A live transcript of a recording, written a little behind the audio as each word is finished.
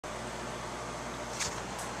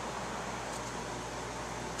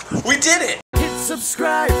We did it! Hit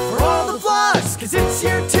subscribe for all the vlogs, cause it's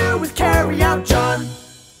here too with carryoutjon.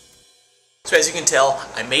 So as you can tell,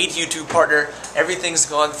 I made YouTube partner. Everything's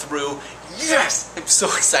gone through. Yes! I'm so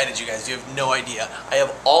excited, you guys. You have no idea. I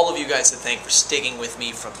have all of you guys to thank for sticking with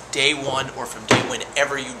me from day one or from day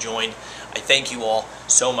whenever you joined. I thank you all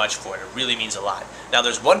so much for it. It really means a lot. Now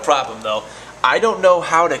there's one problem though. I don't know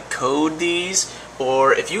how to code these,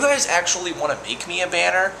 or if you guys actually want to make me a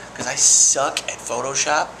banner, because I suck at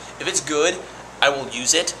Photoshop. If it's good, I will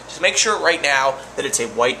use it. Just make sure right now that it's a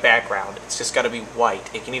white background. It's just got to be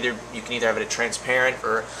white. You can either have it a transparent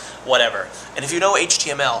or whatever. And if you know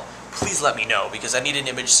HTML, please let me know, because I need an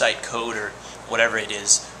image site code or whatever it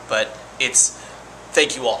is. But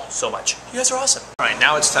thank you all so much. You guys are awesome. Alright,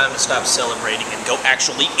 now it's time to stop celebrating and go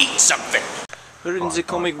actually eat something. We're in the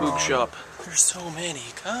comic book shop. There's so many.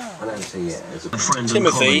 Come. I don't see it.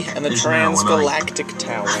 Timothy and the Transgalactic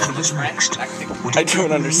Tower. I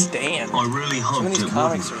don't understand. I really hope some of these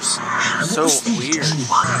comics are so weird.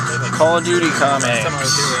 Call of Duty comics.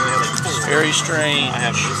 Very strange. I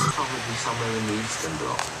have probably somewhere in the Eastern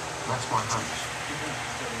Bloc. That's my hunch.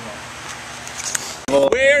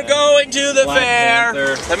 We're going to the fair.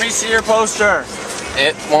 Let me see your poster.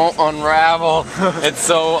 It won't unravel. It's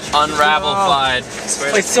so unravel-fied.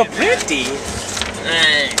 It's so pretty.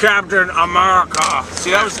 Captain America.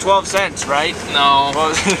 See, that was 12 cents, right? No,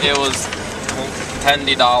 it was $10.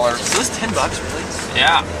 Is this $10 really?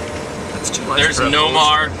 Yeah. That's too much. There's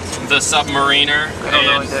Nomar, the submariner. I don't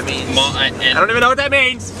know what that means. I don't even know what that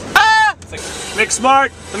means. Ah!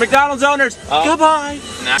 McSmart, the McDonald's owners. Goodbye.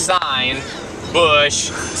 Sign,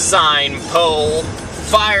 bush, sign, pole,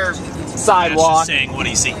 fire, sidewalk, saying what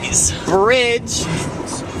he sees. bridge,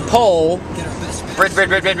 pole, bridge,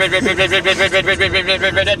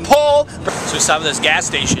 pole. So we stop at this gas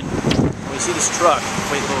station. We see this truck.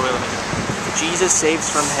 Wait, Jesus saves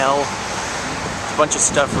from hell. There's a bunch of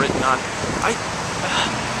stuff written on.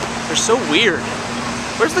 They're so weird.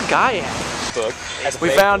 Where's the guy at? We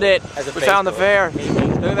found it. We found the fair.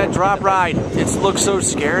 Look at that drop ride. It looks so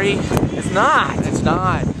scary. It's not. It's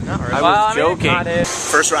not. Not really. I was joking.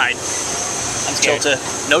 First ride. I'm scared.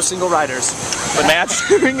 No single riders, but Matt's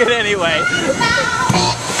doing it anyway.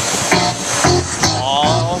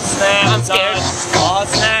 Oh snap! I'm scared. Oh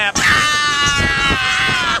snap!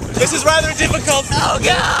 Ah! This is rather difficult. Oh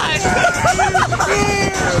god!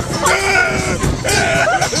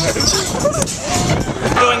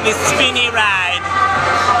 Doing this spinny ride.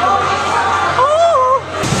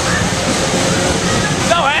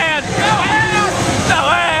 No hand! No hand! No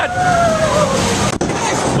hand!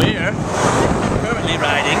 We're currently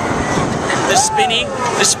riding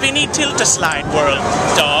the spinny tilt-a-slide world,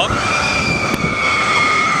 dog.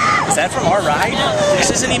 Is that from our ride?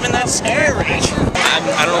 This isn't even that scary.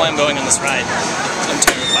 I don't know why I'm going on this ride. I'm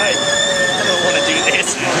terrified. I don't want to do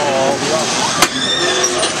this.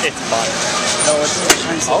 It's fun. No,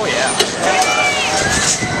 it's oh yeah.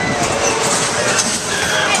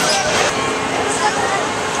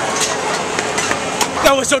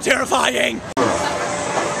 That was so terrifying!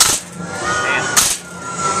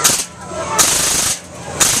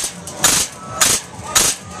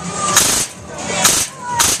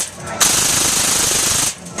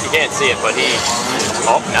 You can't see it, but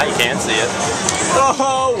oh, now you can see it.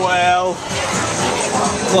 Oh well.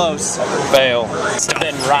 Close. Fail.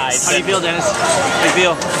 Then ride. How do you feel, Dennis? How do you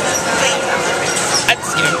feel? I'm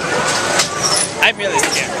scared. I'm really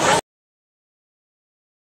scared.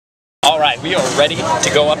 Alright, we are ready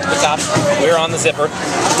to go up to the top. We're on the zipper.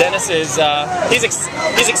 Dennis is, he's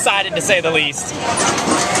excited to say the least.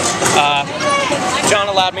 John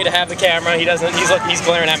allowed me to have the camera. He's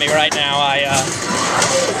glaring at me right now.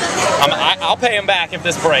 I'll pay him back if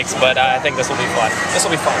this breaks, but I think this will be fun. This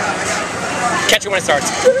will be fun. Catch it when it starts.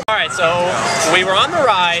 Alright, so we were on the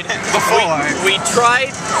ride. We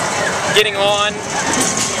tried getting on.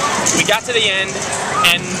 We got to the end,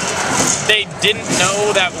 and they didn't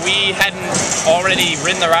know that we hadn't already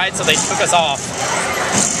ridden the ride, so they took us off.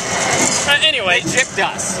 Anyway, they gypped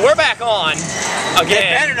us. We're back on again.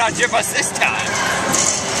 They better not gyp us this time.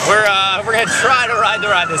 We're gonna try to ride the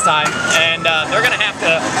ride this time, and they're gonna have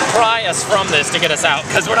to pry us from this to get us out,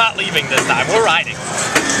 because we're not leaving this time. We're riding.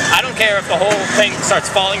 I don't care if the whole thing starts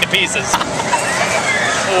falling to pieces.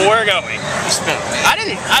 We're going. You spit. I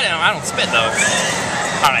don't spit though.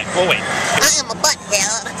 All right, we'll wait. I am a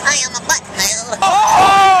butthead. I am a butthead.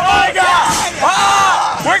 Oh my God!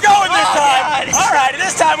 Oh, we're going this time. All right,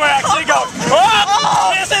 this time we're actually going.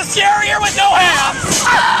 Oh, this is scarier with no hands.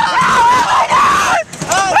 Oh my God!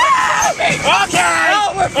 Okay.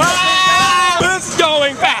 This is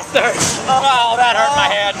going faster. Oh, that hurt my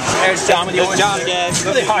hand. cut. There's John with the orange John again. It's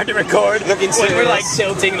really hard to record when we're like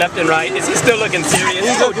tilting left and right. Is he still looking serious?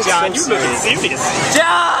 Oh, John, you looking serious.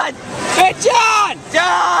 John! Hey, John!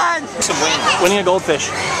 John! Winning a goldfish.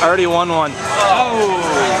 I already won one. Oh,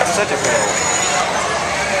 that's such a fail.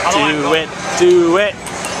 Do it. Do it.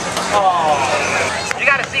 You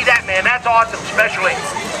gotta see that, man. That's awesome, especially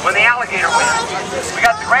when the alligator wins. We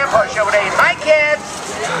got the grandpa show today. Hi, kids!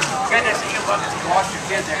 Good to see you, folks. You watch your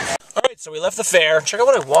kids there. Alright, so we left the fair. Check out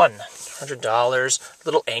what I won. $100,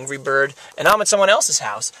 little Angry Bird, and now I'm at someone else's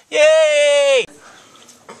house. Yay!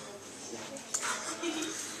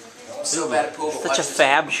 So bad at pool, such a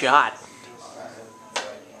fab shot.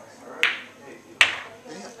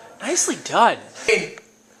 Nicely done.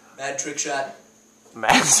 Bad trick shot.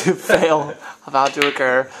 Massive fail about to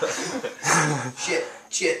occur. Shit.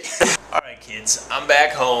 Alright kids, I'm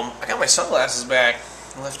back home. I got my sunglasses back.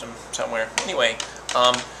 I left them somewhere. Anyway,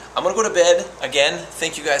 I'm gonna go to bed. Again,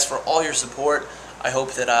 thank you guys for all your support. I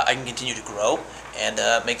hope that I can continue to grow and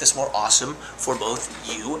make this more awesome for both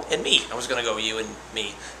you and me. I was gonna go you and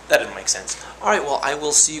me. That didn't make sense. Alright, well, I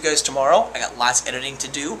will see you guys tomorrow. I got lots of editing to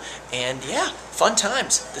do. And yeah, fun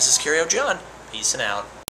times. This is carryoutjon. Peace and out.